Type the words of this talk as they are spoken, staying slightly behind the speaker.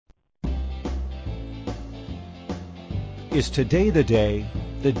Is today the day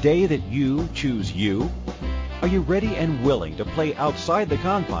that you choose you? Are you ready and willing to play outside the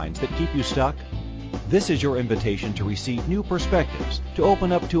confines that keep you stuck? This is your invitation to receive new perspectives, to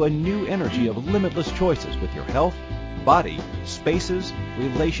open up to a new energy of limitless choices with your health, body, spaces,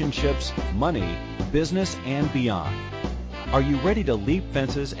 relationships, money, business, and beyond. Are you ready to leap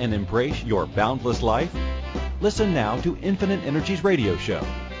fences and embrace your boundless life? Listen now to Infinite Energies Radio Show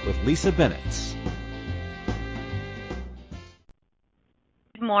with Lisa Bennett.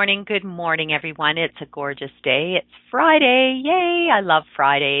 Good morning, everyone. It's a gorgeous day. It's Friday. Yay! I love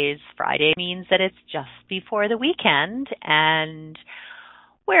Fridays. Friday means that it's just before the weekend, and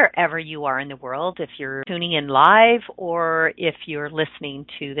wherever you are in the world, if you're tuning in live or if you're listening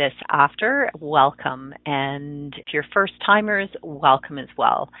to this after, welcome. And if you're first timers, welcome as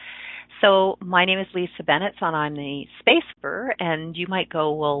well. So my name is Lisa Bennett, and I'm the spacekeeper, and you might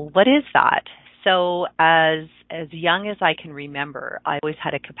go, well, what is that? So as young as I can remember, I always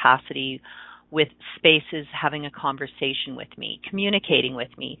had a capacity with spaces having a conversation with me, communicating with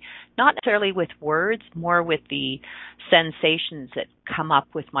me, not necessarily with words, more with the sensations that come up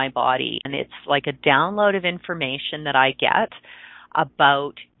with my body. And it's like a download of information that I get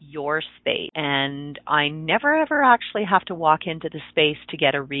about your space. And I never ever actually have to walk into the space to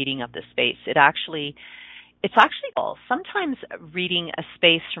get a reading of the space. It's actually cool. Sometimes reading a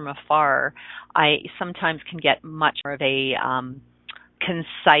space from afar, I sometimes can get much more of a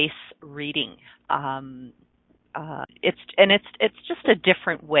concise reading. It's just a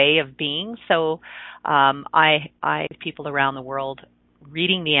different way of being. So I people around the world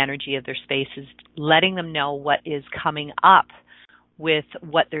reading the energy of their spaces, letting them know what is coming up with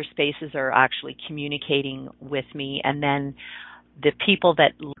what their spaces are actually communicating with me, and then the people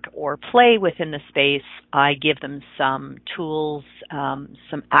that look or play within the space, I give them some tools,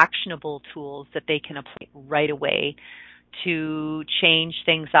 some actionable tools that they can apply right away to change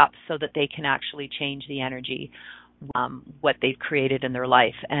things up so that they can actually change the energy, what they've created in their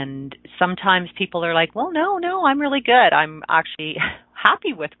life. And sometimes people are like, well, no, I'm really good. I'm actually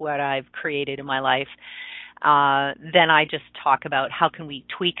happy with what I've created in my life. Then I just talk about how can we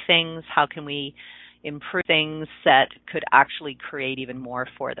tweak things, how can we improve things that could actually create even more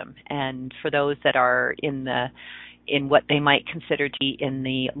for them. And for those that are in what they might consider to be in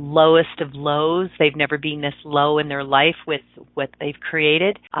the lowest of lows, they've never been this low in their life with what they've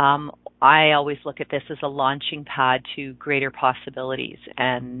created. I always look at this as a launching pad to greater possibilities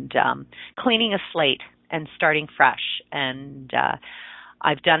and cleaning a slate and starting fresh. And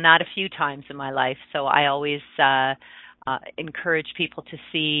I've done that a few times in my life, so I always encourage people to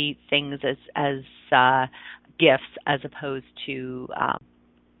see things as gifts as opposed to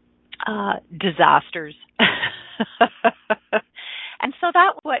disasters. And so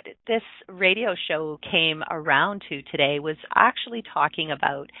that's what this radio show came around to today, was actually talking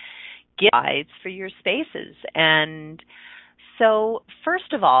about gift guides for your spaces. And so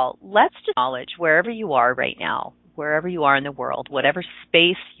first of all, let's just acknowledge wherever you are right now, wherever you are in the world, whatever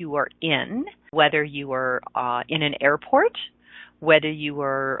space you are in, whether you are in an airport, whether you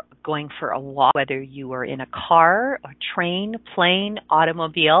are going for a walk, whether you are in a car, a train, plane,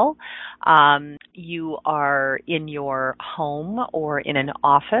 automobile, you are in your home or in an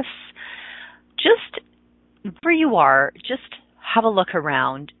office, just where you are, just have a look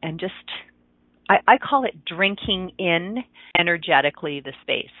around and just, I call it drinking in energetically the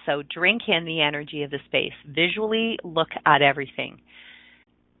space. So drink in the energy of the space. Visually look at everything.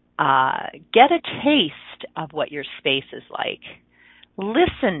 Get a taste of what your space is like.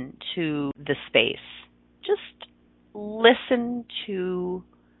 Listen to the space. Just listen to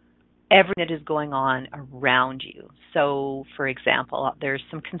everything that is going on around you. So, for example, there's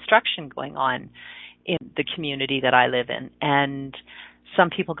some construction going on in the community that I live in, and some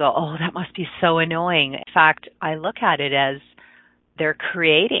people go, oh, that must be so annoying. In fact, I look at it as they're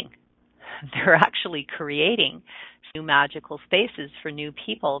actually creating new magical spaces for new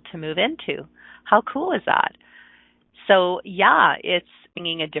people to move into. How cool is that? So, yeah, it's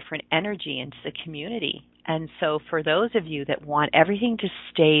bringing a different energy into the community. And so for those of you that want everything to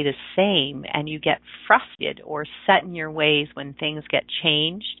stay the same and you get frustrated or set in your ways when things get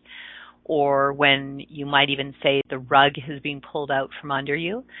changed, or when you might even say the rug has been pulled out from under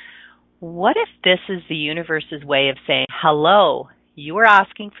you, what if this is the universe's way of saying, hello, you are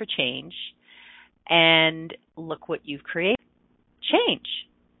asking for change, and look what you've created, change.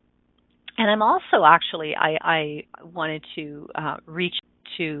 And I'm also actually, I wanted to reach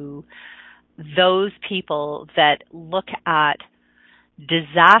to those people that look at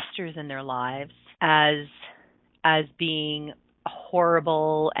disasters in their lives as being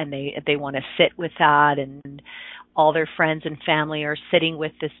horrible, and they want to sit with that, and all their friends and family are sitting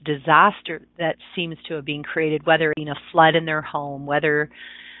with this disaster that seems to have been created, whether in a flood in their home, whether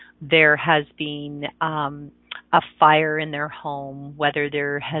there has been a fire in their home, whether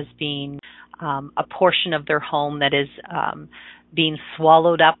there has been a portion of their home that is being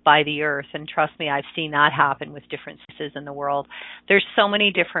swallowed up by the earth. And trust me, I've seen that happen with different places in the world. There's so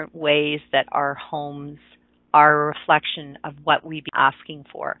many different ways that our homes are a reflection of what we be asking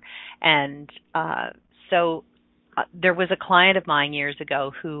for. And so there was a client of mine years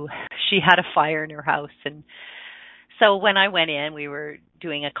ago who she had a fire in her house. And so when I went in, we were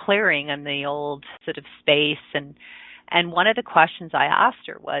doing a clearing in the old sort of space. And one of the questions I asked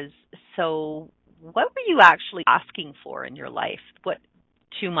her was, so what were you actually asking for in your life? What,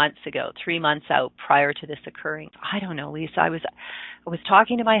 2 months ago, 3 months out prior to this occurring? I don't know, Lisa. I was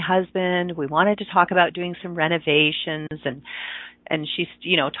talking to my husband. We wanted to talk about doing some renovations, and she's,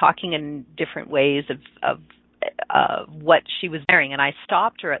 talking in different ways of what she was wearing. And I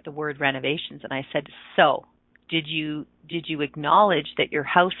stopped her at the word renovations, and I said, so did you acknowledge that your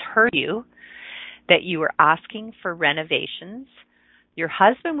house hurt you, that you were asking for renovations? Your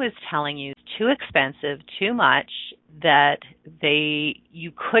husband was telling you it's too expensive, too much, that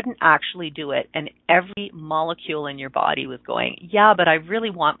you couldn't actually do it, and every molecule in your body was going, yeah, but I really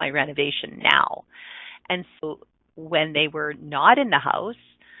want my renovation now. And so when they were not in the house,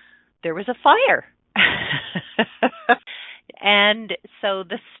 there was a fire. And so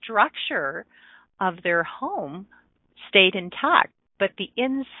the structure of their home stayed intact, but the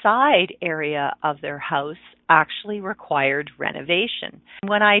inside area of their house actually required renovation.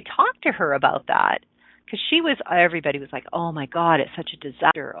 When I talked to her about that, because everybody was like, oh my God, it's such a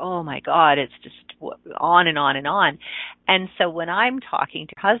disaster. Oh my God, it's just on and on and on. And so when I'm talking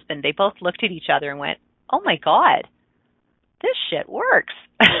to her husband, they both looked at each other and went, oh my God, this shit works.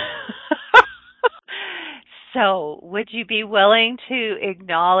 So would you be willing to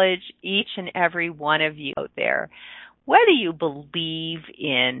acknowledge each and every one of you out there, whether you believe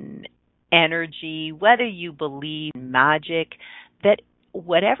in energy, whether you believe in magic, that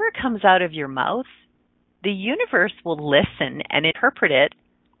whatever comes out of your mouth, the universe will listen and interpret it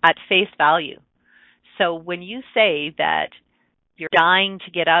at face value. So when you say that you're dying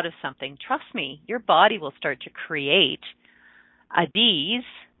to get out of something, trust me, your body will start to create a disease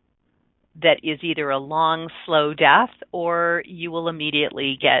that is either a long, slow death, or you will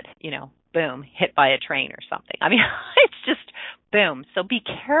immediately get, boom, hit by a train or something. I mean, it's just boom. So be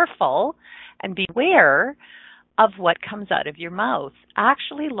careful and beware of what comes out of your mouth.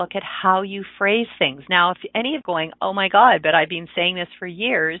 Actually look at how you phrase things. Now, if any of going, oh my God, but I've been saying this for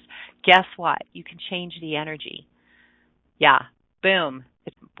years, guess what? You can change the energy. Yeah, boom.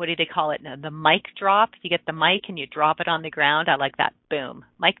 What do they call it now? The mic drop. You get the mic and you drop it on the ground. I like that. Boom.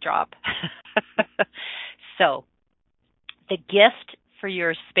 Mic drop. So the gift for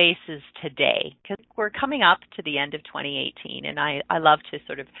your spaces today, because we're coming up to the end of 2018, and I love to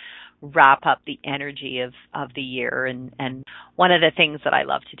sort of wrap up the energy of the year. And one of the things that I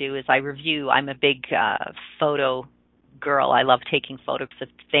love to do is I review. I'm a big photo girl. I love taking photos of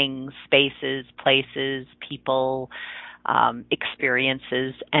things, spaces, places, people,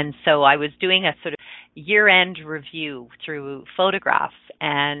 experiences. And so I was doing a sort of year-end review through photographs,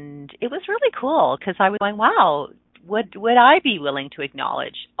 and it was really cool because I was going, wow, would I be willing to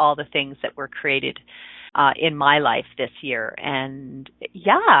acknowledge all the things that were created in my life this year? And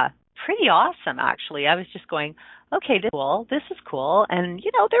yeah, pretty awesome, actually. I was just going, okay, this is cool. And,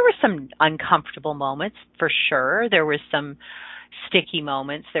 there were some uncomfortable moments for sure. There were some sticky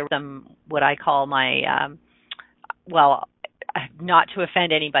moments. There were some, what I call my, not to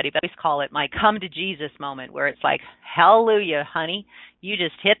offend anybody, but I always call it my come to Jesus moment, where it's like, hallelujah, honey, you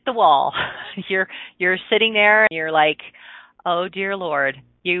just hit the wall. You're sitting there and you're like, oh dear Lord,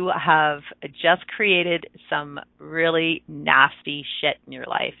 you have just created some really nasty shit in your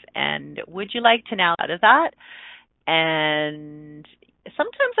life. And would you like to now out of that? And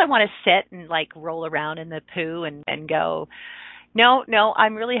sometimes I want to sit and like roll around in the poo and go, no,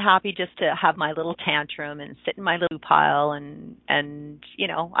 I'm really happy just to have my little tantrum and sit in my little pile and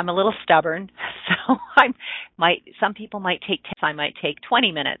I'm a little stubborn. So some people might take 10, I might take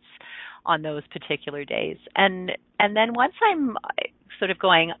 20 minutes on those particular days. And then once I'm sort of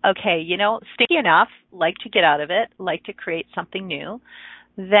going, okay, sticky enough, like to get out of it, like to create something new,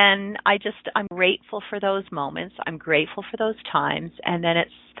 then I'm grateful for those moments. I'm grateful for those times. And then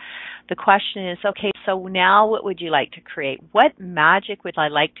the question is, okay, so now what would you like to create? What magic would I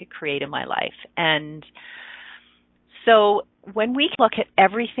like to create in my life? And so when we look at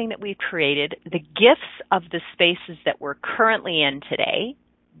everything that we've created, the gifts of the spaces that we're currently in today,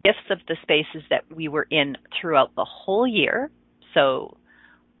 gifts of the spaces that we were in throughout the whole year. So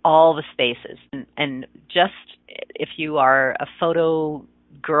all the spaces, and just if you are a photo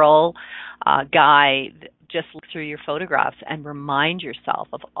girl, guy, just look through your photographs and remind yourself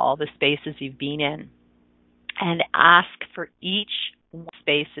of all the spaces you've been in, and ask for each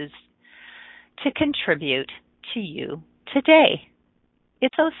spaces to contribute to you today.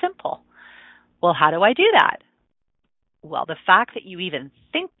 It's so simple. Well, how do I do that? Well, the fact that you even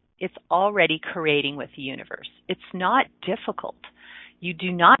think, it's already creating with the universe. It's not difficult. You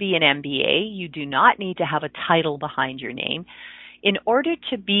do not be an MBA. You do not need to have a title behind your name. In order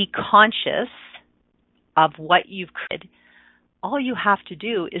to be conscious of what you've created, all you have to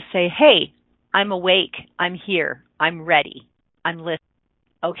do is say, hey, I'm awake. I'm here. I'm ready. I'm listening.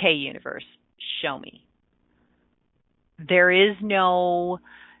 Okay, universe, show me. There is no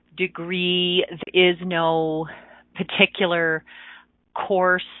degree, there is no particular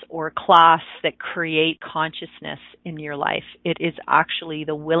course or class that create consciousness in your life. It is actually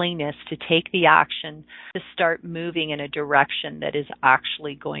the willingness to take the action to start moving in a direction that is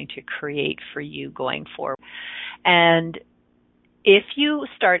actually going to create for you going forward. And if you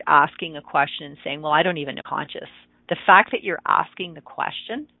start asking a question and saying, well, I don't even know conscious, the fact that you're asking the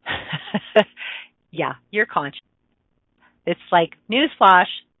question, yeah, you're conscious. It's like, newsflash,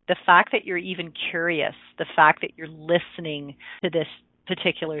 the fact that you're even curious, the fact that you're listening to this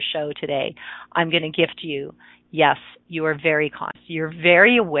particular show today, I'm going to gift you, yes, you are very conscious. You're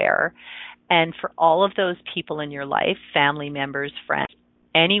very aware. And for all of those people in your life, family members, friends,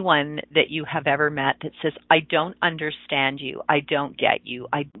 anyone that you have ever met that says, I don't understand you, I don't get you,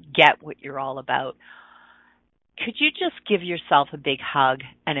 I get what you're all about, could you just give yourself a big hug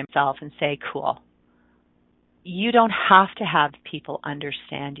and himself and say, cool. You don't have to have people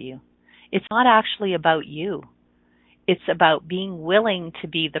understand you. It's not actually about you. It's about being willing to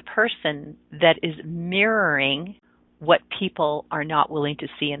be the person that is mirroring what people are not willing to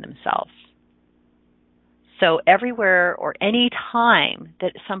see in themselves. So everywhere or any time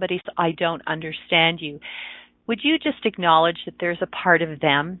that somebody says, I don't understand you, would you just acknowledge that there's a part of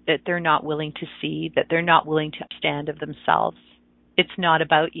them that they're not willing to see, that they're not willing to understand of themselves? It's not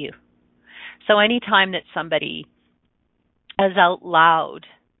about you. So anytime that somebody says out loud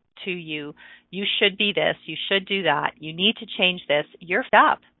to you, you should be this, you should do that, you need to change this, you're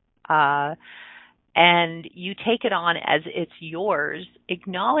up. And you take it on as it's yours,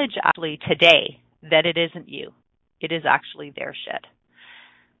 acknowledge actually today that it isn't you. It is actually their shit.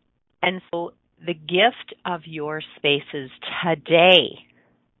 And so the gift of your spaces today,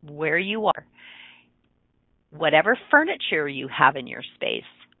 where you are, whatever furniture you have in your space,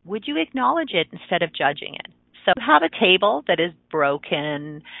 would you acknowledge it instead of judging it? So you have a table that is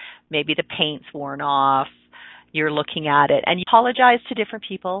broken, maybe the paint's worn off, you're looking at it, and you apologize to different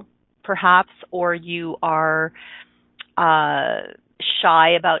people, perhaps, or you are shy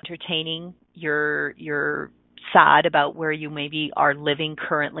about entertaining, you're sad about where you maybe are living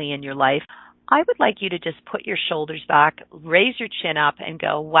currently in your life. I would like you to just put your shoulders back, raise your chin up, and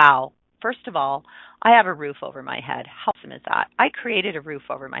go, wow, first of all, I have a roof over my head. How awesome is that? I created a roof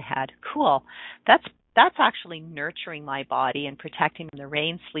over my head. Cool. That's actually nurturing my body and protecting from the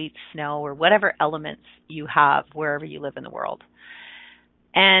rain, sleet, snow, or whatever elements you have wherever you live in the world.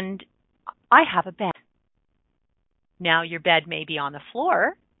 And I have a bed. Now, your bed may be on the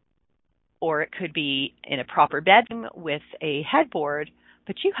floor, or it could be in a proper bedroom with a headboard,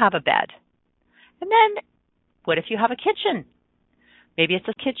 but you have a bed. And then, what if you have a kitchen? Maybe it's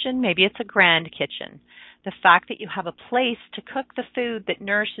a kitchen, maybe it's a grand kitchen. The fact that you have a place to cook the food that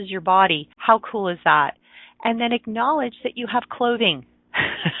nourishes your body, how cool is that? And then acknowledge that you have clothing.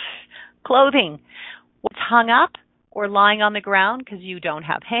 Clothing. What's hung up or lying on the ground because you don't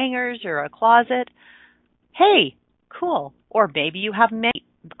have hangers or a closet. Hey, cool. Or maybe you have many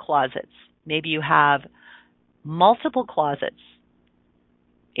closets. Maybe you have multiple closets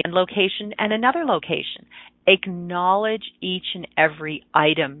in location and another location. Acknowledge each and every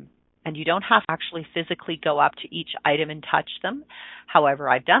item, and you don't have to actually physically go up to each item and touch them. However,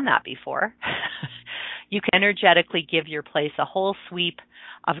 I've done that before. You can energetically give your place a whole sweep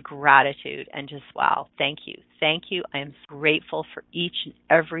of gratitude and just, wow, thank you. Thank you. I am grateful for each and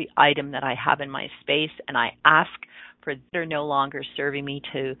every item that I have in my space, and I ask for they're no longer serving me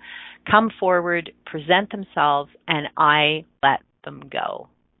to come forward, present themselves, and I let them go.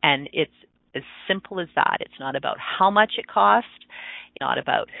 And it's as simple as that. It's not about how much it cost. It's not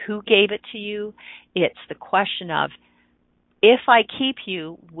about who gave it to you. It's the question of, if I keep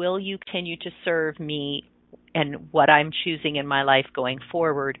you, will you continue to serve me and what I'm choosing in my life going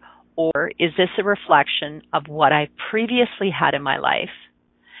forward? Or is this a reflection of what I previously had in my life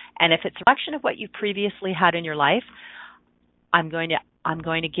And if it's a reflection of what you previously had in your life, I'm going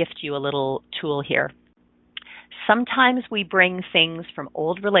to gift you a little tool here. Sometimes we bring things from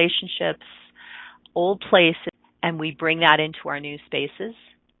old relationships, old places, and we bring that into our new spaces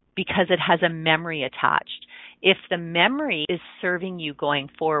because it has a memory attached. If the memory is serving you going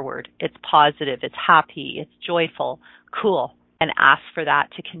forward, it's positive, it's happy, it's joyful, cool, and ask for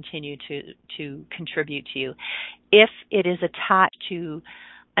that to continue to contribute to you. If it is attached to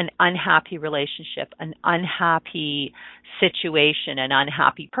an unhappy relationship, an unhappy situation, an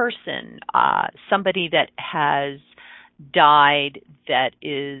unhappy person, somebody that has died that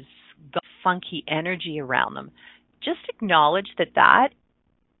is got funky energy around them, just acknowledge that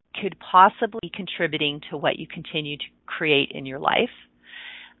could possibly be contributing to what you continue to create in your life,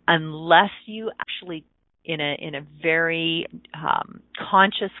 unless you actually, in a very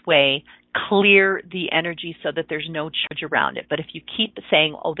conscious way, clear the energy so that there's no charge around it. But if you keep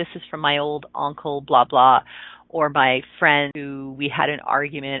saying, oh, this is from my old uncle, blah, blah, or my friend who we had an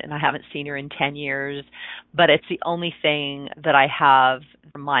argument and I haven't seen her in 10 years, but it's the only thing that I have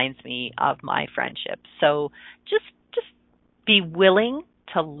that reminds me of my friendship. So just be willing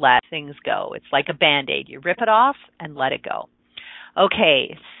to let things go. It's like a Band-Aid. You rip it off and let it go.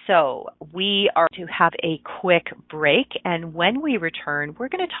 Okay, so we are to have a quick break, and when we return, we're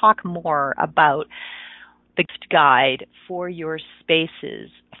going to talk more about the gift guide for your spaces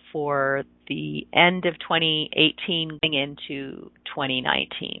for the end of 2018 going into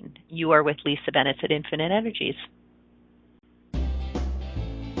 2019. You are with Lisa Bennett at Infinite Energies.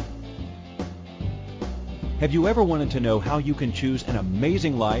 Have you ever wanted to know how you can choose an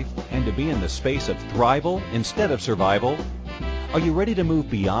amazing life and to be in the space of thrival instead of survival? Are you ready to move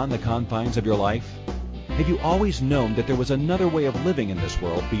beyond the confines of your life? Have you always known that there was another way of living in this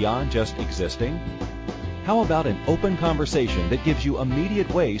world beyond just existing? How about an open conversation that gives you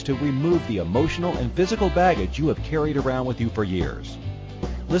immediate ways to remove the emotional and physical baggage you have carried around with you for years?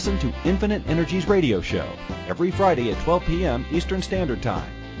 Listen to Infinite Energies Radio Show every Friday at 12 p.m. Eastern Standard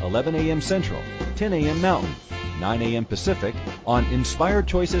Time, 11 a.m. Central, 10 a.m. Mountain, 9 a.m. Pacific on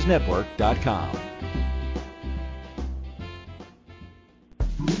InspiredChoicesNetwork.com.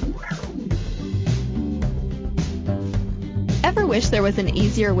 Ever wish there was an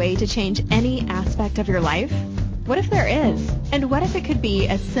easier way to change any aspect of your life? What if there is? And what if it could be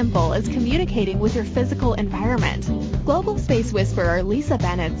as simple as communicating with your physical environment? Global Space Whisperer Lisa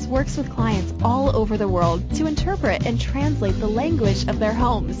Bennett works with clients all over the world to interpret and translate the language of their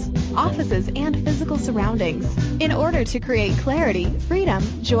homes, offices, and physical surroundings in order to create clarity, freedom,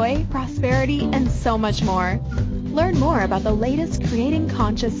 joy, prosperity, and so much more. Learn more about the latest Creating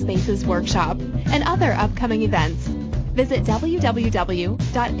Conscious Spaces workshop and other upcoming events. Visit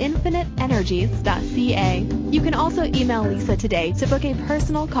www.infiniteenergies.ca. You can also email Lisa today to book a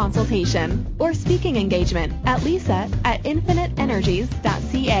personal consultation or speaking engagement at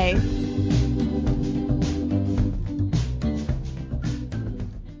lisa@infiniteenergies.ca.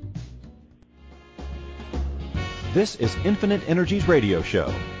 This is Infinite Energies Radio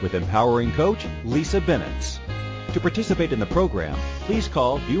Show with empowering coach Lisa Bennett. To participate in the program, please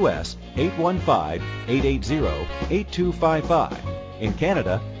call U.S. 815-880-8255. In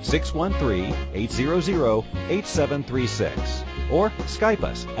Canada, 613-800-8736. Or Skype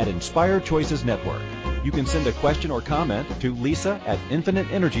us at Inspired Choices Network. You can send a question or comment to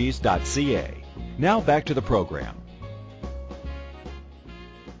lisa@infiniteenergies.ca. Now back to the program.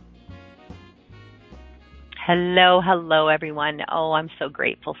 Hello, everyone. Oh, I'm so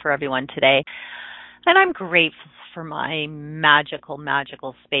grateful for everyone today. And I'm grateful for my magical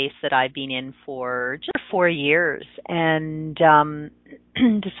space that I've been in for just 4 years. And so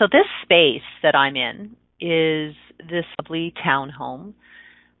this space that I'm in is this lovely townhome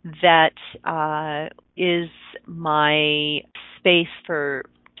that is my space for,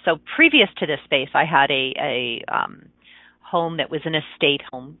 so previous to this space, I had a home that was an estate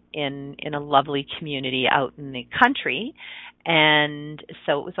home in a lovely community out in the country. And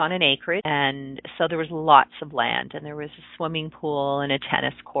so it was on an acreage, and so there was lots of land, and there was a swimming pool and a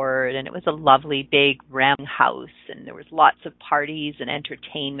tennis court, and it was a lovely big round house, and there was lots of parties and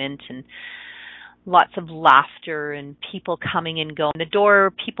entertainment and lots of laughter and people coming and going. The door,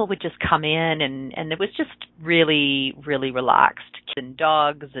 people would just come in, and it was just really, really relaxed. And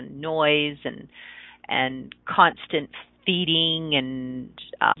dogs and noise and constant feeding and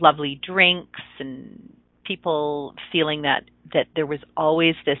lovely drinks and people feeling that there was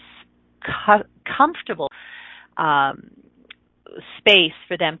always this comfortable space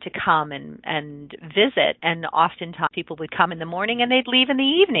for them to come and visit. And oftentimes people would come in the morning and they'd leave in the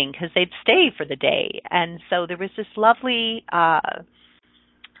evening because they'd stay for the day. And so there was this lovely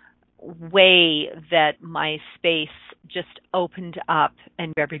way that my space just opened up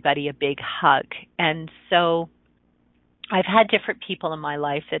and gave everybody a big hug. And so I've had different people in my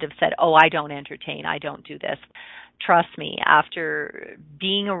life that have said, "Oh, I don't entertain. I don't do this." Trust me, after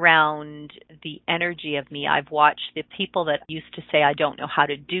being around the energy of me, I've watched the people that used to say, "I don't know how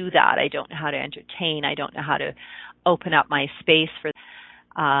to do that. I don't know how to entertain. I don't know how to open up my space for."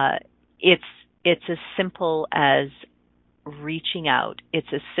 Uh, it's as simple as reaching out.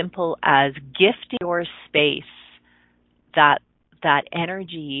 It's as simple as gifting your space that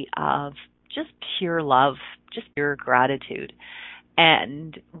energy of just pure love, just pure gratitude.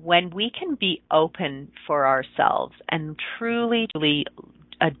 And when we can be open for ourselves and truly, truly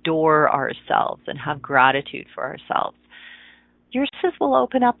adore ourselves and have gratitude for ourselves, your sisters will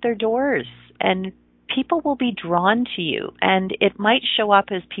open up their doors and people will be drawn to you. And it might show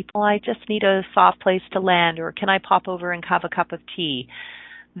up as people, "I just need a soft place to land," or "Can I pop over and have a cup of tea?"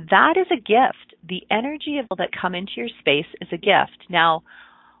 That is a gift. The energy of people that come into your space is a gift. Now,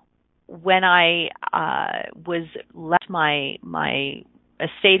 when I was left my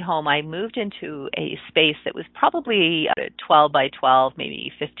estate home, I moved into a space that was probably a 12 by 12, maybe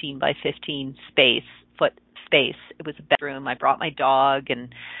 15 by 15 foot space. It was a bedroom. I brought my dog,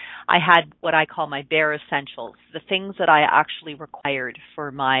 and I had what I call my bare essentials, the things that I actually required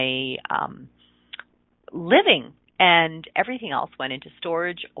for my living, and everything else went into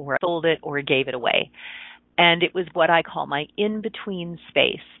storage or I sold it or gave it away. And it was what I call my in-between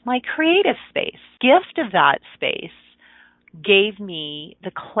space, my creative space. Gift of that space gave me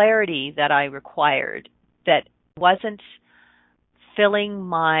the clarity that I required, that wasn't filling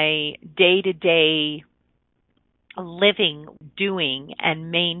my day-to-day living, doing,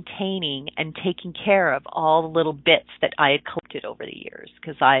 and maintaining and taking care of all the little bits that I had collected over the years,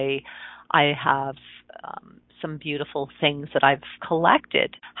 because I have some beautiful things that I've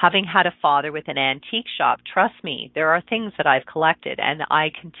collected. Having had a father with an antique shop, trust me, there are things that I've collected and I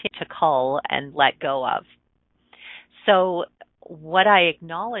continue to cull and let go of. So what I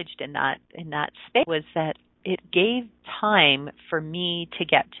acknowledged in that space was that it gave time for me to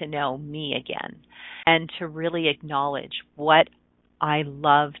get to know me again and to really acknowledge what I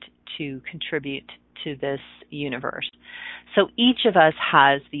loved to contribute to this universe. So each of us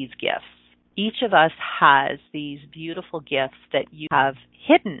has these gifts. Each of us has these beautiful gifts that you have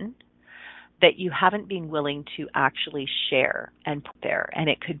hidden, that you haven't been willing to actually share and put there. And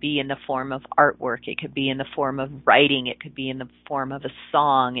it could be in the form of artwork. It could be in the form of writing. It could be in the form of a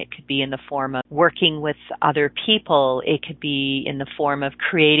song. It could be in the form of working with other people. It could be in the form of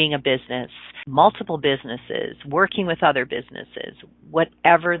creating a business, multiple businesses, working with other businesses,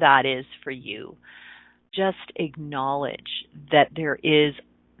 whatever that is for you. Just acknowledge that there is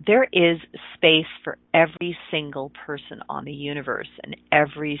space for every single person on the universe and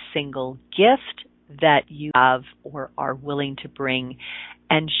every single gift that you have or are willing to bring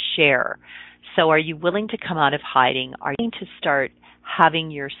and share. So are you willing to come out of hiding? Are you willing to start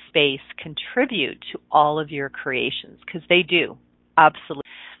having your space contribute to all of your creations? Because they do, absolutely.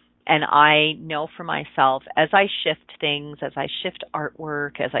 And I know for myself, as I shift things, as I shift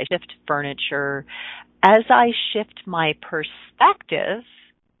artwork, as I shift furniture, as I shift my perspective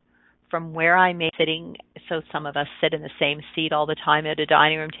from where I'm sitting, so some of us sit in the same seat all the time at a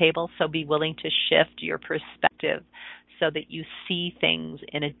dining room table, so be willing to shift your perspective so that you see things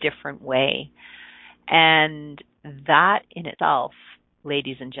in a different way. And that in itself,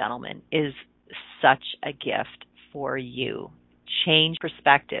 ladies and gentlemen, is such a gift for you. Change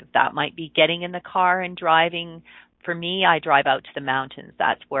perspective. That might be getting in the car and driving. For me, I drive out to the mountains.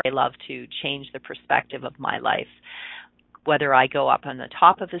 That's where I love to change the perspective of my life. Whether I go up on the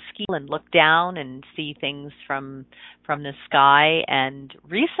top of a ski and look down and see things from the sky. And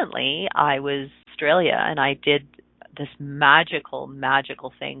recently I was in Australia and I did this magical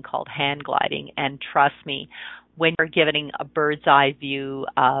thing called hand gliding. And trust me, when you're getting a bird's eye view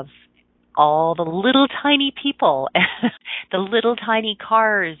of all the little tiny people, the little tiny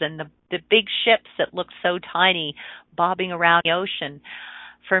cars and the big ships that look so tiny bobbing around the ocean,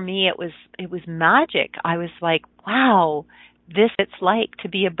 for me it was magic. I was like, wow, this it's like to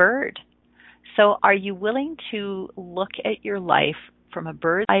be a bird. So are you willing to look at your life from a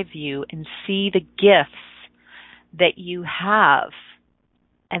bird's eye view and see the gifts that you have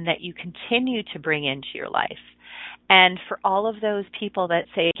and that you continue to bring into your life? And for all of those people that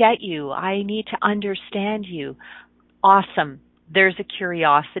say, "I get you, I need to understand you," awesome. There's a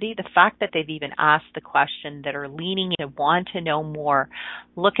curiosity. The fact that they've even asked the question, that are leaning to want to know more,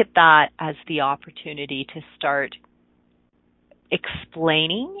 look at that as the opportunity to start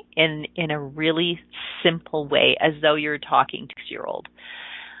explaining in a really simple way, as though you're talking to a 6-year-old.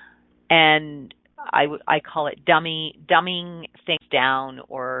 And I call it dumbing things down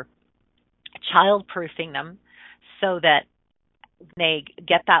or child-proofing them so that when they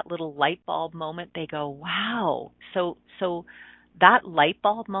get that little light bulb moment, they go, wow. So that light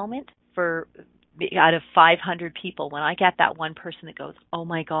bulb moment for out of 500 people, when I get that one person that goes, oh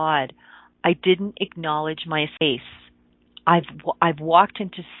my God, I didn't acknowledge my space. I've walked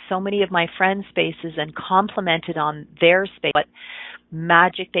into so many of my friends' spaces and complimented on their space, what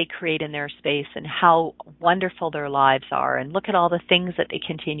magic they create in their space and how wonderful their lives are, and look at all the things that they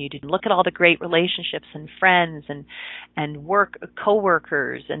continue to do. Look at all the great relationships and friends and work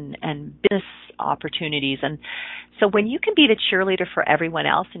coworkers and business opportunities. And so when you can be the cheerleader for everyone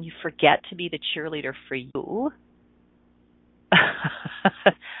else and you forget to be the cheerleader for you,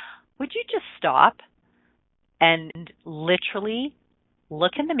 would you just stop and literally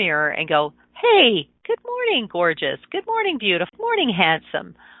look in the mirror and go, hey, good morning, gorgeous. Good morning, beautiful. Good morning,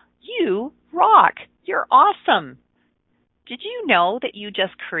 handsome. You rock. You're awesome. Did you know that you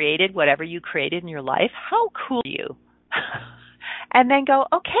just created whatever you created in your life? How cool are you? And then go,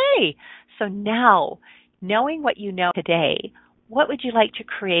 okay, so now, knowing what you know today, what would you like to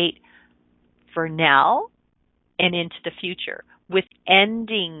create for now and into the future? With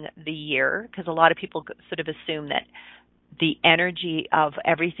ending the year, because a lot of people sort of assume that the energy of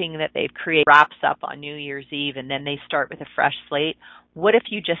everything that they've created wraps up on New Year's Eve and then they start with a fresh slate. What if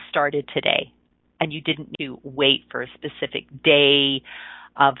you just started today and you didn't wait for a specific day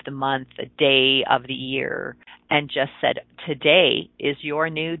of the month, a day of the year, and just said, today is your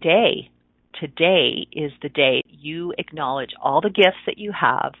new day. Today is the day you acknowledge all the gifts that you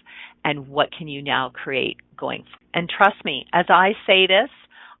have and what can you now create going forward. And trust me, as I say this,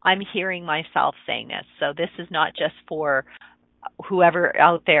 I'm hearing myself saying this. So this is not just for whoever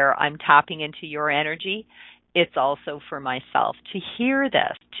out there I'm tapping into your energy. It's also for myself to hear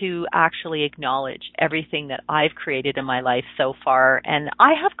this, to actually acknowledge everything that I've created in my life so far. And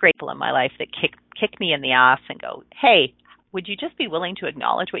I have great people in my life that kick me in the ass and go, hey, would you just be willing to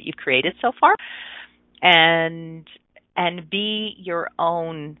acknowledge what you've created so far? And be your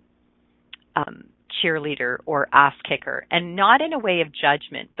own cheerleader or ass kicker, and not in a way of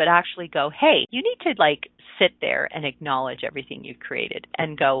judgment, but actually go, hey, you need to sit there and acknowledge everything you've created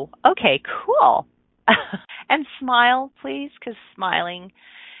and go, okay, cool. And smile, please, because smiling,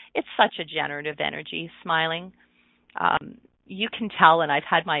 it's such a generative energy, smiling. You can tell, and I've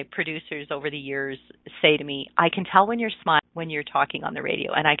had my producers over the years say to me, I can tell when you're smiling when you're talking on the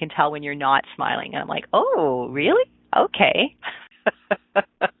radio, and I can tell when you're not smiling. And I'm like, oh, really? Okay.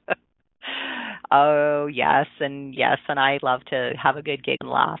 Oh, yes, and I love to have a good gig and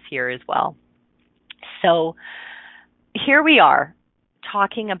laugh here as well. So here we are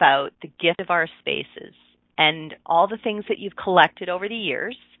talking about the gift of our spaces and all the things that you've collected over the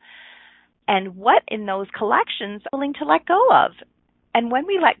years and what in those collections are willing to let go of. And when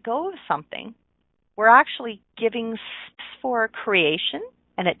we let go of something, we're actually giving space for creation,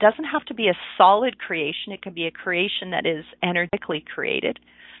 and it doesn't have to be a solid creation. It can be a creation that is energetically created.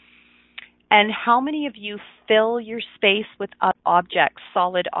 And how many of you fill your space with objects,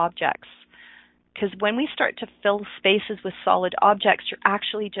 solid objects? Because when we start to fill spaces with solid objects, you're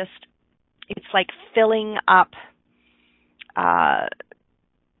actually it's like filling up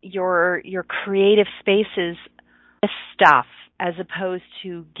your creative spaces with stuff as opposed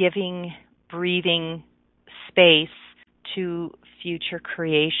to giving, breathing space to future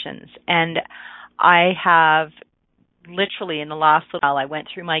creations. And I have literally in the last little while, I went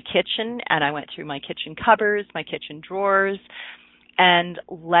through my kitchen and I went through my kitchen cupboards, my kitchen drawers, and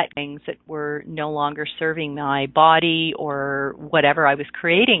let things that were no longer serving my body or whatever I was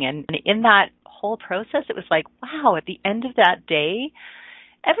creating. And in that whole process, it was like, wow, at the end of that day,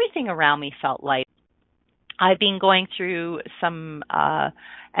 everything around me felt light. I've been going through some, and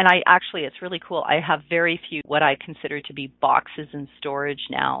it's really cool. I have very few what I consider to be boxes in storage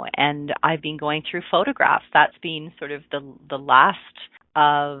now. And I've been going through photographs. That's been sort of the last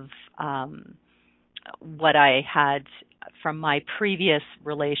of what I had from my previous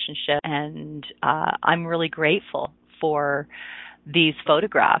relationship. And I'm really grateful for these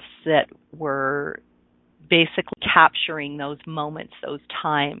photographs that were basically capturing those moments, those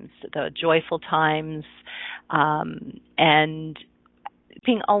times, the joyful times, and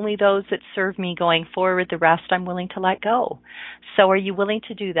picking only those that serve me going forward. The rest I'm willing to let go. So are you willing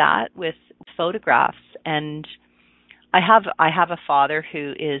to do that with photographs? And I have a father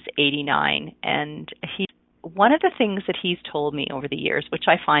who is 89, and one of the things that he's told me over the years, which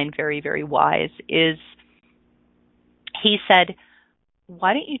I find very, very wise, is he said,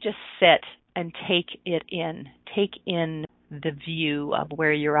 why don't you just sit and take in the view of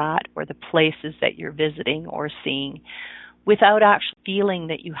where you're at or the places that you're visiting or seeing without actually feeling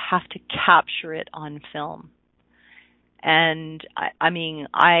that you have to capture it on film. And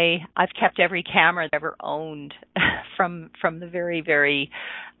I've kept every camera I've ever owned from the very, very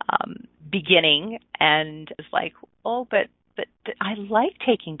beginning, and it's like, oh, but I like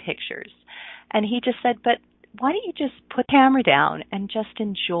taking pictures. And he just said, but why don't you just put the camera down and just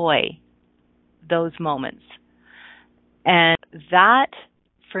enjoy those moments? And that,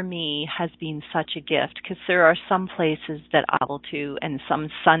 for me, has been such a gift, because there are some places that I travel to, and some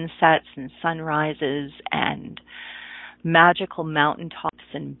sunsets and sunrises and magical mountaintops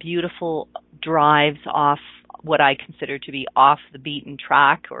and beautiful drives off what I consider to be off the beaten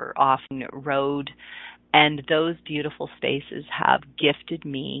track or off the road. And those beautiful spaces have gifted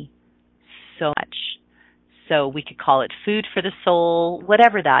me so much. So we could call it food for the soul,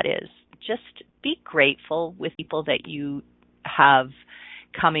 whatever that is. Just be grateful with people that you have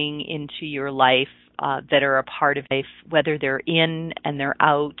coming into your life that are a part of life, whether they're in and they're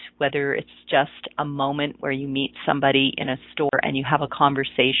out, whether it's just a moment where you meet somebody in a store and you have a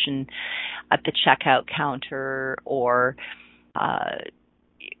conversation at the checkout counter, or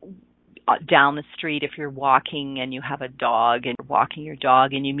down the street if you're walking and you have a dog and you're walking your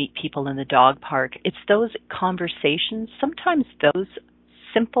dog and you meet people in the dog park. It's those conversations, sometimes those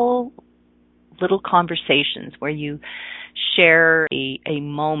simple little conversations where you share a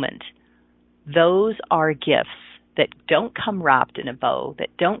moment. Those are gifts that don't come wrapped in a bow, that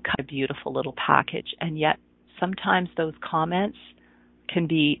don't come in a beautiful little package, and yet sometimes those comments can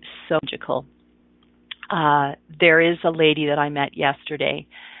be so magical. There is a lady that I met yesterday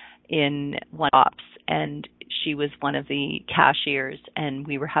in one of the shops, and she was one of the cashiers, and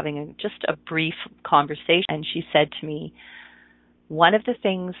we were having just a brief conversation, and she said to me, one of the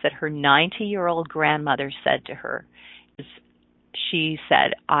things that her 90-year-old grandmother said to her is, she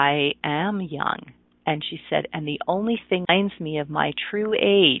said, I am young. And she said, and the only thing that reminds me of my true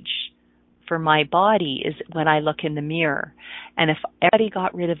age for my body is when I look in the mirror. And if everybody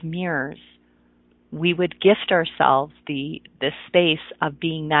got rid of mirrors, we would gift ourselves the space of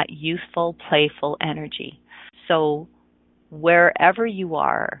being that youthful, playful energy. So wherever you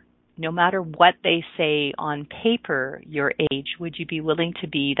are, no matter what they say on paper, your age, would you be willing to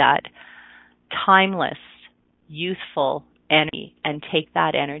be that timeless, youthful energy and take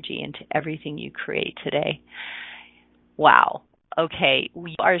that energy into everything you create today? Wow. Okay,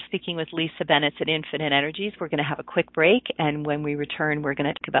 we are speaking with Lisa Bennett at Infinite Energies. We're going to have a quick break, and when we return, we're going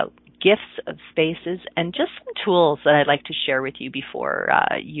to talk about gifts of spaces and just some tools that I'd like to share with you before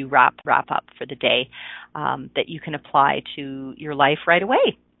you wrap up for the day that you can apply to your life right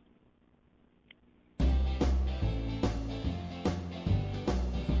away.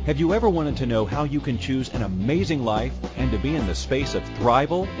 Have you ever wanted to know how you can choose an amazing life and to be in the space of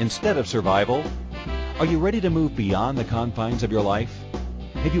thrival instead of survival? Are you ready to move beyond the confines of your life?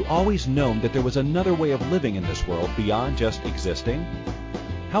 Have you always known that there was another way of living in this world beyond just existing?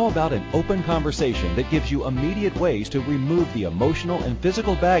 How about an open conversation that gives you immediate ways to remove the emotional and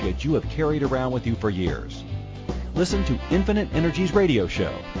physical baggage you have carried around with you for years? Listen to Infinite Energies Radio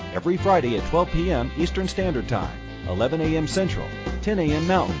Show every Friday at 12 p.m. Eastern Standard Time, 11 a.m. Central, 10 a.m.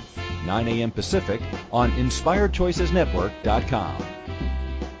 Mountain, 9 a.m. Pacific on InspiredChoicesNetwork.com.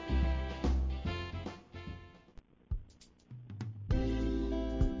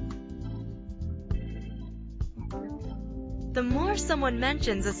 The more someone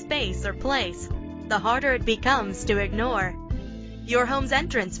mentions a space or place, the harder it becomes to ignore. Your home's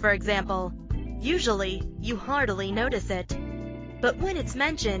entrance, for example. Usually, you hardly notice it. But when it's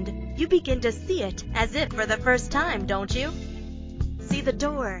mentioned, you begin to see it as if for the first time, don't you? See the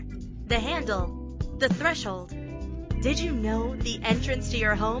door, the handle, the threshold. Did you know the entrance to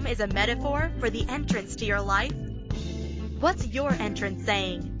your home is a metaphor for the entrance to your life? What's your entrance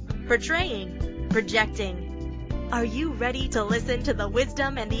saying, portraying, projecting? Are you ready to listen to the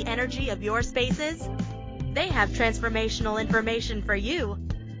wisdom and the energy of your spaces? They have transformational information for you.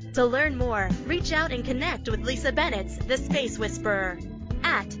 To learn more, reach out and connect with Lisa Bennett's The Space Whisperer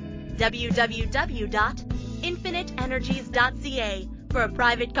at www.infiniteenergies.ca for a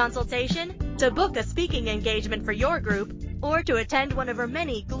private consultation, to book a speaking engagement for your group, or to attend one of her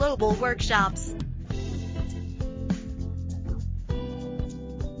many global workshops.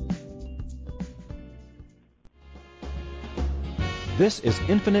 This is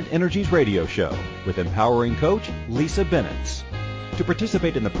Infinite Energies Radio Show with empowering coach Lisa Bennett. To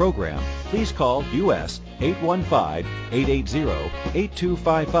participate in the program, please call U.S.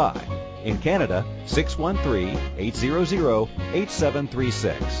 815-880-8255. In Canada,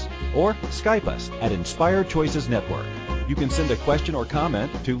 613-800-8736. Or Skype us at Inspired Choices Network. You can send a question or comment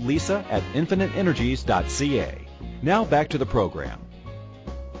to lisa@infiniteenergies.ca. Now back to the program.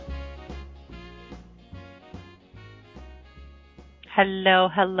 Hello,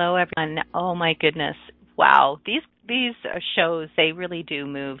 everyone. Oh my goodness. Wow. These shows, they really do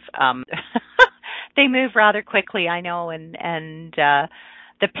move they move rather quickly, I know, and the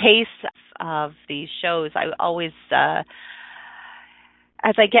pace of these shows, I always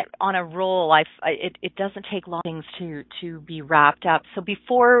as I get on a roll, it doesn't take long things to be wrapped up. So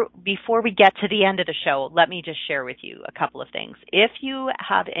before we get to the end of the show, let me just share with you a couple of things. If you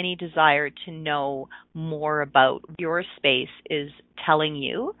have any desire to know more about what your space is telling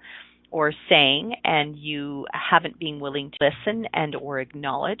you or saying, and you haven't been willing to listen and or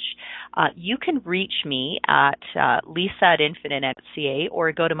acknowledge, you can reach me at lisa@infinite.ca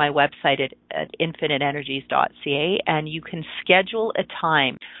or go to my website at infiniteenergies.ca, and you can schedule a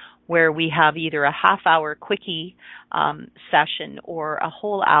time where we have either a half-hour quickie session or a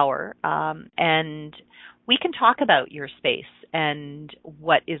whole hour, and we can talk about your space and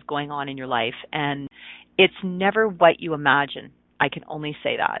what is going on in your life. And it's never what you imagine. I can only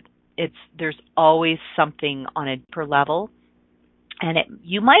say that. There's always something on a deeper level, and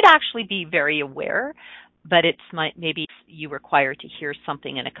you might actually be very aware, but maybe you require to hear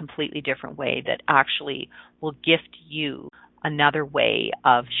something in a completely different way that actually will gift you another way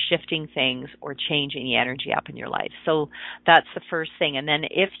of shifting things or changing the energy up in your life. So that's the first thing. And then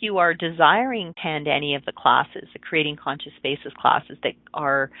if you are desiring to attend any of the classes, the Creating Conscious Spaces classes that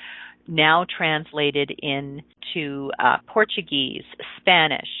are now translated into Portuguese,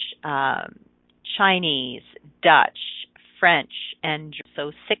 Spanish, Chinese, Dutch, French, and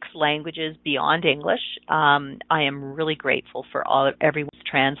so 6 languages beyond English. I am really grateful for everyone's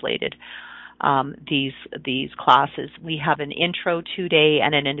translated these classes. We have an intro 2-day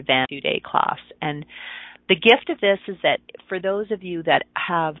and an advanced 2-day class. And the gift of this is that for those of you that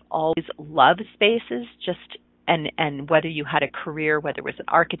have always loved spaces, and whether you had a career, whether it was an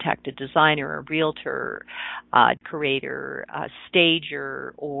architect, a designer, a realtor, a curator, a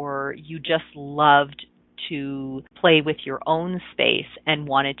stager, or you just loved to play with your own space and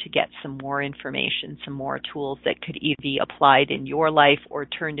wanted to get some more information, some more tools that could either be applied in your life or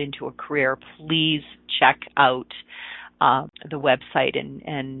turned into a career, please check out the website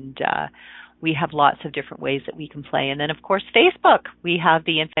and we have lots of different ways that we can play. And then, of course, Facebook. We have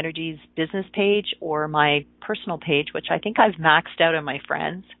the Infinite Energies business page or my personal page, which I think I've maxed out on my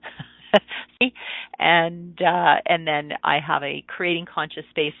friends. and then I have a Creating Conscious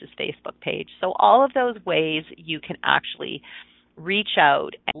Spaces Facebook page. So all of those ways you can actually reach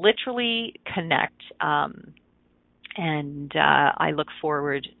out and literally connect. And I look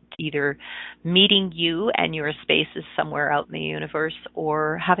forward to either meeting you and your spaces somewhere out in the universe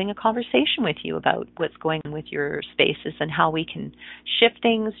or having a conversation with you about what's going on with your spaces and how we can shift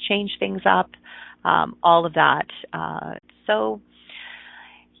things, change things up, all of that. So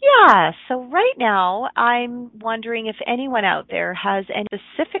right now I'm wondering if anyone out there has any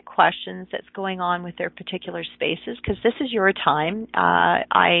specific questions that's going on with their particular spaces, because this is your time.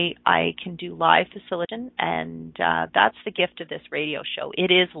 I can do live facilitation, and that's the gift of this radio show.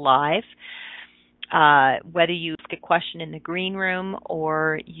 It is live. Whether you ask a question in the green room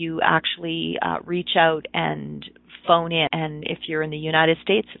or you actually reach out and phone in. And if you're in the United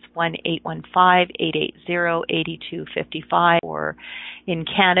States, it's 1-815-880-8255, or in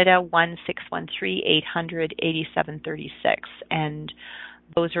Canada, 1-613-800-8736. And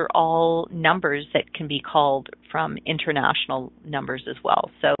those are all numbers that can be called from international numbers as well.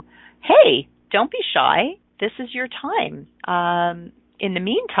 So, hey, don't be shy. This is your time. In the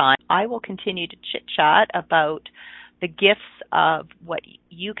meantime, I will continue to chit-chat about the gifts of what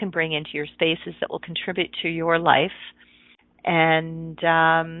you can bring into your spaces that will contribute to your life. And,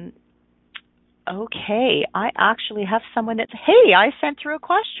 okay, I actually have someone that's, hey, I sent through a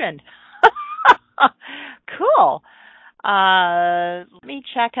question. Cool. Let me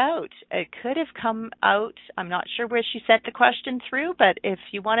check out. It could have come out. I'm not sure where she sent the question through, but if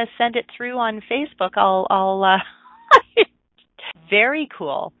you want to send it through on Facebook, I'll very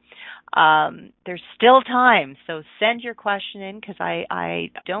cool. There's still time, so send your question in, because I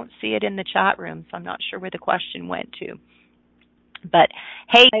don't see it in the chat room, so I'm not sure where the question went to. But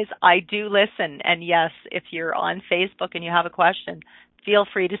hey, guys, I do listen, and yes, if you're on Facebook and you have a question, feel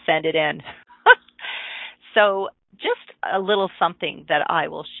free to send it in. So just a little something that I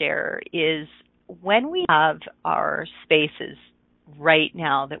will share is when we have our spaces right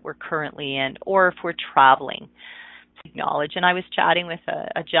now that we're currently in, or if we're traveling, acknowledge. And I was chatting with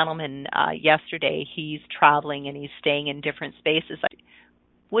a gentleman yesterday. He's traveling and he's staying in different spaces.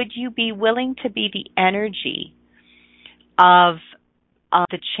 Would you be willing to be the energy of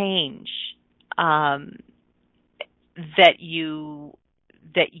the change um, that you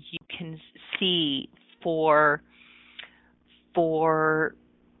can see for for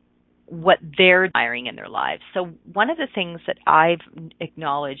what they're desiring in their lives. So one of the things that I've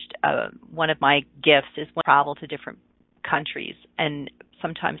acknowledged, one of my gifts is when I travel to different countries, and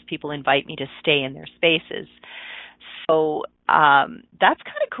sometimes people invite me to stay in their spaces. So that's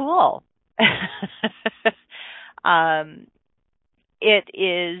kind of cool. um, it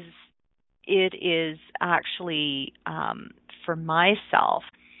is it is actually for myself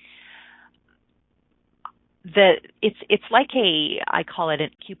it's like I call it an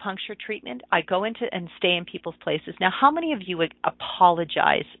acupuncture treatment. I go into and stay in people's places. Now, how many of you would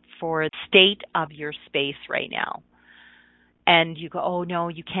apologize for the state of your space right now? And you go, oh no,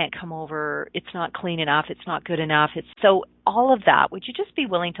 you can't come over. It's not clean enough. It's not good enough. It's so all of that. Would you just be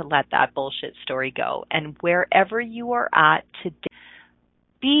willing to let that bullshit story go? And wherever you are at today,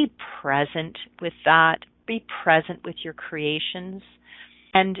 be present with that. Be present with your creations,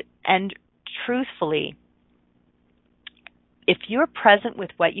 and truthfully, if you're present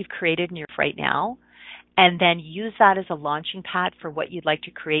with what you've created in your life right now, and then use that as a launching pad for what you'd like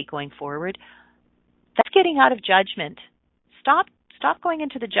to create going forward, that's getting out of judgment. Stop going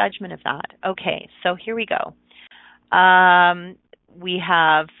into the judgment of that. Okay, so here we go. We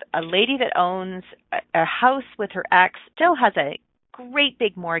have a lady that owns a house with her ex, still has a great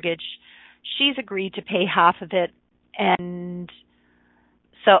big mortgage. She's agreed to pay half of it, and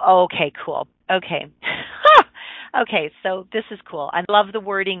so okay, cool. Okay. Okay, so this is cool. I love the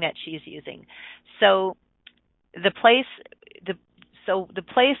wording that she's using. So the place the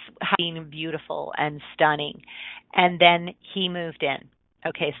place being beautiful and stunning, and then he moved in.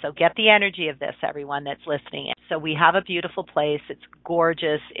 Okay, so get the energy of this, everyone that's listening. So we have a beautiful place. It's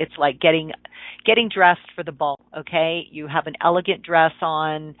gorgeous. It's like getting dressed for the ball. Okay, you have an elegant dress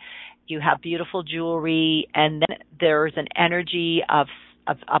on, you have beautiful jewelry, and then there's an energy of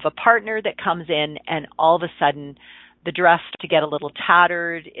a partner that comes in, and all of a sudden the dress starts to get a little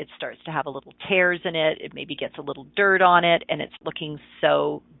tattered. It starts to have a little tears in it. It maybe gets a little dirt on it, and it's looking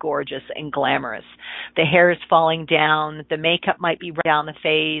so gorgeous and glamorous. The hair is falling down. The makeup might be right down the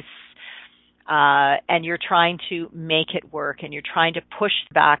face. And you're trying to make it work, and you're trying to push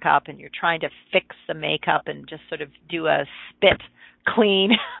back up, and you're trying to fix the makeup and just sort of do a spit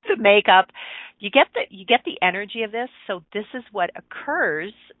clean the makeup. You get the energy of this. So this is what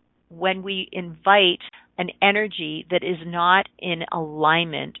occurs when we invite an energy that is not in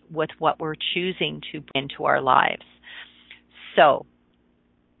alignment with what we're choosing to bring into our lives. So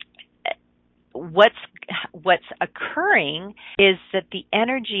what's occurring is that the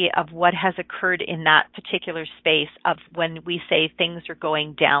energy of what has occurred in that particular space, of when we say things are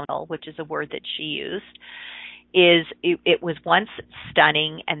going downhill, which is a word that she used, is it was once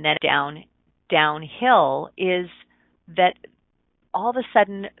stunning and then downhill, is that all of a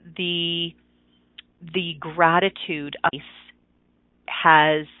sudden the gratitude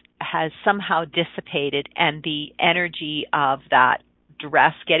has somehow dissipated, and the energy of that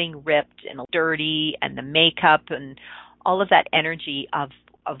dress getting ripped and dirty, and the makeup and all of that energy of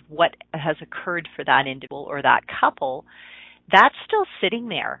what has occurred for that individual or that couple, that's still sitting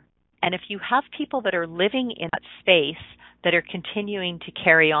there. And if you have people that are living in that space that are continuing to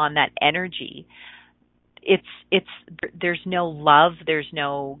carry on that energy, there's no love, there's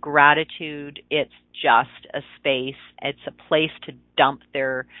no gratitude. It's just a space. It's a place to dump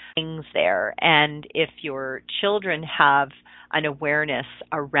their things there. And if your children have an awareness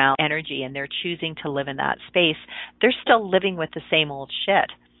around energy and they're choosing to live in that space, they're still living with the same old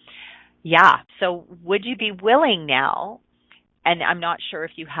shit. Yeah. So would you be willing now? And I'm not sure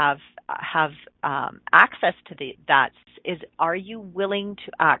if you have access to that. Are you willing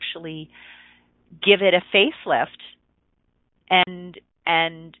to actually give it a facelift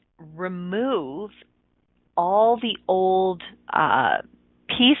and remove all the old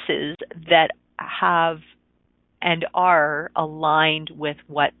pieces that have and are aligned with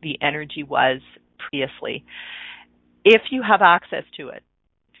what the energy was previously, if you have access to it?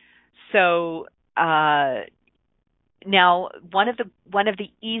 So now, one of the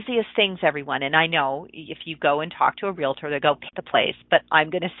easiest things, everyone, and I know if you go and talk to a realtor, they go pick the place, but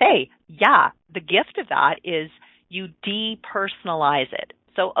I'm going to say, yeah, the gift of that is you depersonalize it.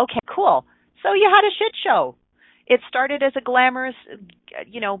 So, okay, cool. So you had a shit show. It started as a glamorous,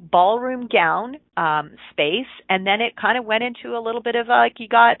 ballroom gown space, and then it kind of went into a little bit of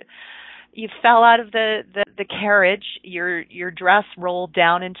you fell out of the carriage, your dress rolled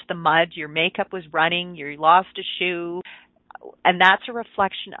down into the mud, your makeup was running, you lost a shoe, and that's a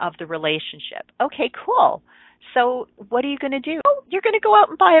reflection of the relationship. Okay, cool. So what are you going to do? Oh, you're going to go out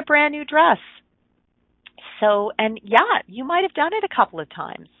and buy a brand new dress. So, and yeah, you might have done it a couple of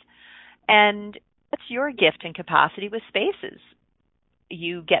times. And that's your gift and capacity with spaces.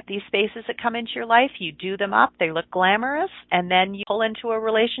 You get these spaces that come into your life, you do them up, they look glamorous, and then you pull into a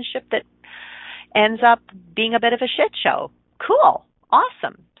relationship that ends up being a bit of a shit show. Cool.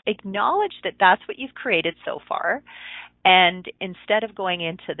 Awesome. Acknowledge that that's what you've created so far. And instead of going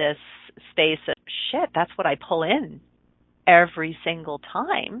into this space of shit, that's what I pull in every single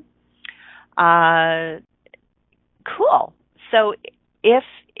time. Cool. So if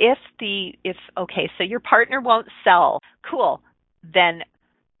so your partner won't sell, cool. Then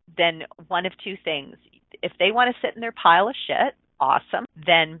one of two things. If they want to sit in their pile of shit, awesome.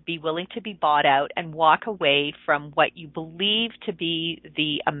 Then be willing to be bought out and walk away from what you believe to be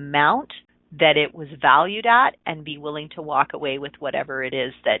the amount that it was valued at, and be willing to walk away with whatever it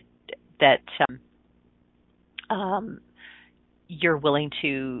is that you're willing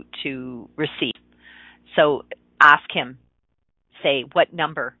to receive. So ask him, say, what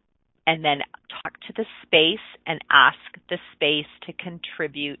number? And then talk to the space and ask the space to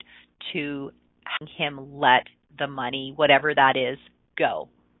contribute to having him let the money, whatever that is, go.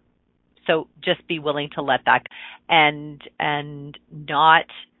 So just be willing to let that go, and not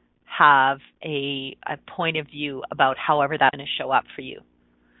have a point of view about however that's going to show up for you.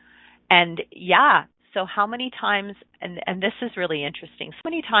 And yeah, so how many times, and this is really interesting, so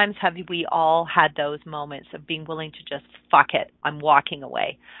many times have we all had those moments of being willing to just, fuck it, I'm walking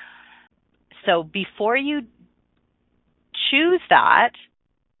away. So before you choose that,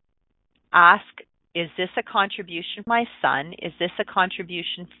 ask, is this a contribution for my son? Is this a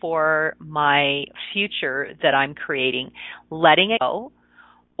contribution for my future that I'm creating? Letting it go,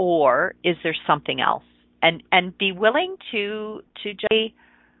 or is there something else? And be willing to just say,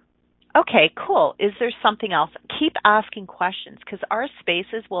 okay, cool. Is there something else? Keep asking questions, because our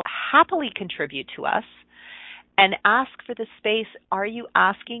spaces will happily contribute to us. And ask for the space. Are you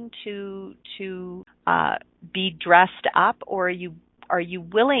asking to be dressed up, or are you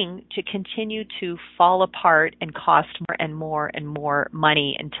willing to continue to fall apart and cost more and more and more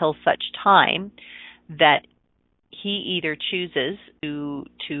money until such time that he either chooses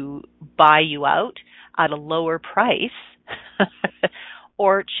to buy you out at a lower price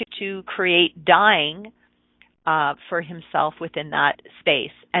or to create dying for himself within that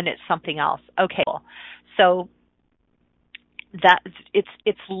space, and it's something else. Okay, cool. So that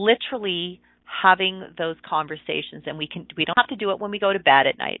it's literally having those conversations, and we don't have to do it when we go to bed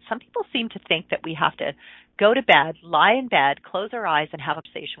at night. Some people seem to think that we have to go to bed, lie in bed, close our eyes, and have a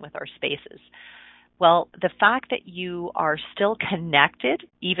conversation with our spaces. Well, the fact that you are still connected,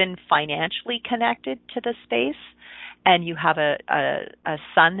 even financially connected to the space, and you have a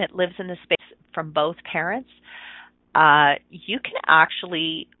son that lives in the space from both parents, you can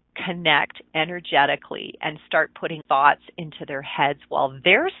actually connect energetically and start putting thoughts into their heads while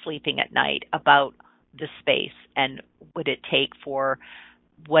they're sleeping at night about the space and what it take for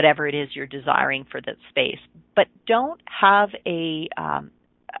whatever it is you're desiring for that space. But don't have a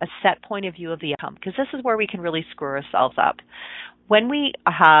set point of view of the outcome, because this is where we can really screw ourselves up. When we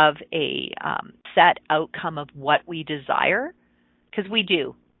have a set outcome of what we desire, because we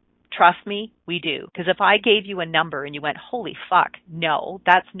do. Trust me, we do. Because if I gave you a number and you went, holy fuck, no,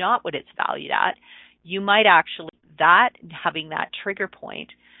 that's not what it's valued at, you might actually, having that trigger point,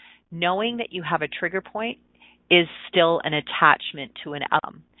 knowing that you have a trigger point is still an attachment to an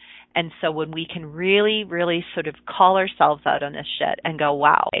outcome. And so when we can really, really sort of call ourselves out on this shit and go,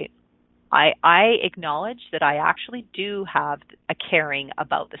 wow, I acknowledge that I actually do have a caring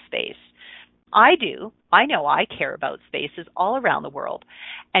about the space. I do. I know I care about spaces all around the world.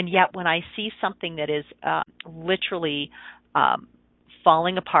 And yet when I see something that is literally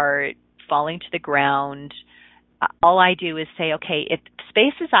falling apart, falling to the ground, all I do is say, okay, if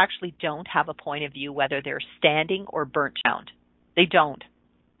spaces actually don't have a point of view, whether they're standing or burnt down. They don't.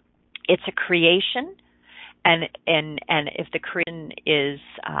 It's a creation. And if the creation is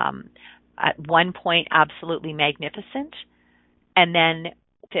at one point absolutely magnificent, and then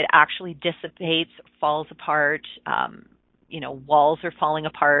it actually dissipates, falls apart, walls are falling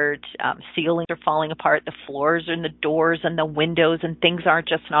apart, ceilings are falling apart, the floors and the doors and the windows and things aren't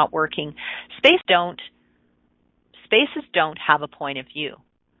just not working. Spaces don't have a point of view.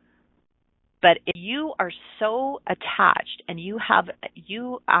 But if you are so attached and your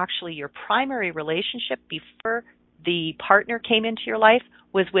primary relationship before the partner came into your life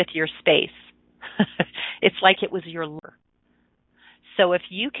was with your space. It's like it was your lure. So if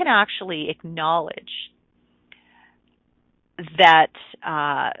you can actually acknowledge that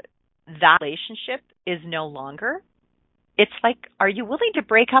that relationship is no longer, it's like, are you willing to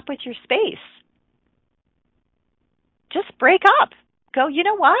break up with your space? Just break up. Go, you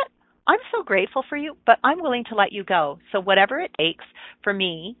know what? I'm so grateful for you, but I'm willing to let you go. So whatever it takes for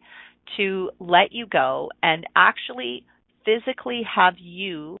me to let you go and actually physically have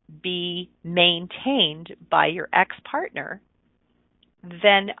you be maintained by your ex-partner,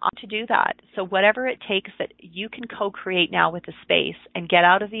 then to do that. So whatever it takes that you can co-create now with the space and get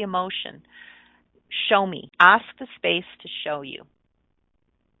out of the emotion, show me. Ask the space to show you.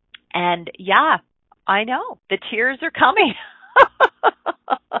 And yeah, I know the tears are coming.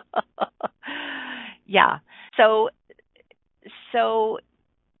 Yeah. So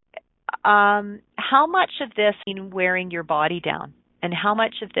how much of this has been wearing your body down, and how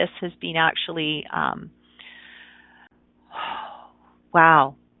much of this has been actually,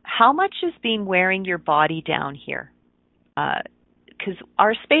 wow, how much has been wearing your body down here? Because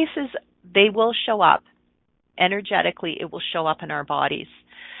our spaces, they will show up energetically. It will show up in our bodies.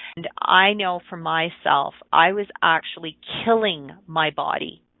 And I know for myself, I was actually killing my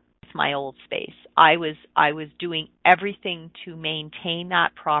body with my old space. I was doing everything to maintain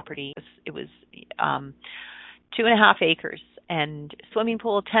that property. It was 2.5 acres and swimming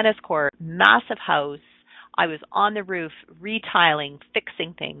pool, tennis court, massive house. I was on the roof, retiling,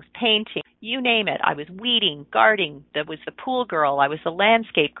 fixing things, painting, you name it. I was weeding, gardening. There was the pool girl. I was the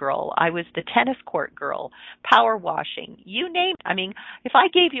landscape girl. I was the tennis court girl, power washing, you name it. I mean, if I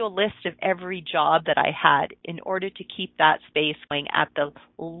gave you a list of every job that I had in order to keep that space going at the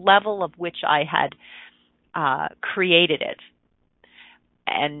level of which I had created it.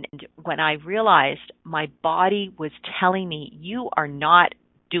 And when I realized my body was telling me, you are not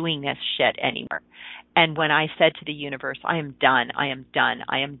doing this shit anymore. And when I said to the universe, I am done, I am done,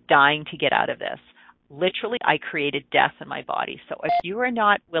 I am dying to get out of this, literally I created death in my body. So if you are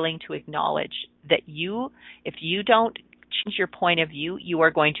not willing to acknowledge that if you don't change your point of view, you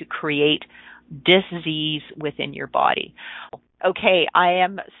are going to create disease within your body. Okay, I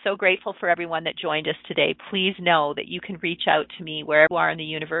am so grateful for everyone that joined us today. Please know that you can reach out to me wherever you are in the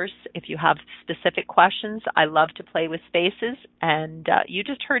universe if you have specific questions. I love to play with spaces, and you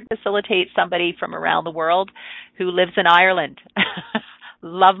just heard facilitate somebody from around the world who lives in Ireland.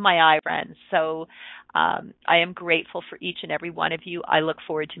 Love my Irish friends. So I am grateful for each and every one of you. I look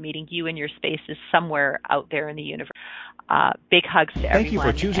forward to meeting you in your spaces somewhere out there in the universe. Big hugs to everyone. Thank you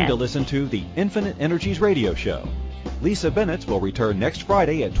for choosing to listen to the Infinite Energies radio show. Lisa Bennett will return next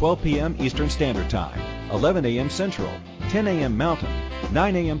Friday at 12 p.m. Eastern Standard Time, 11 a.m. Central, 10 a.m. Mountain,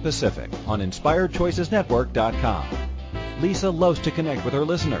 9 a.m. Pacific on InspiredChoicesNetwork.com. Lisa loves to connect with her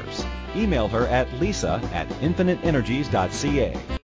listeners. Email her at lisa@infiniteenergies.ca.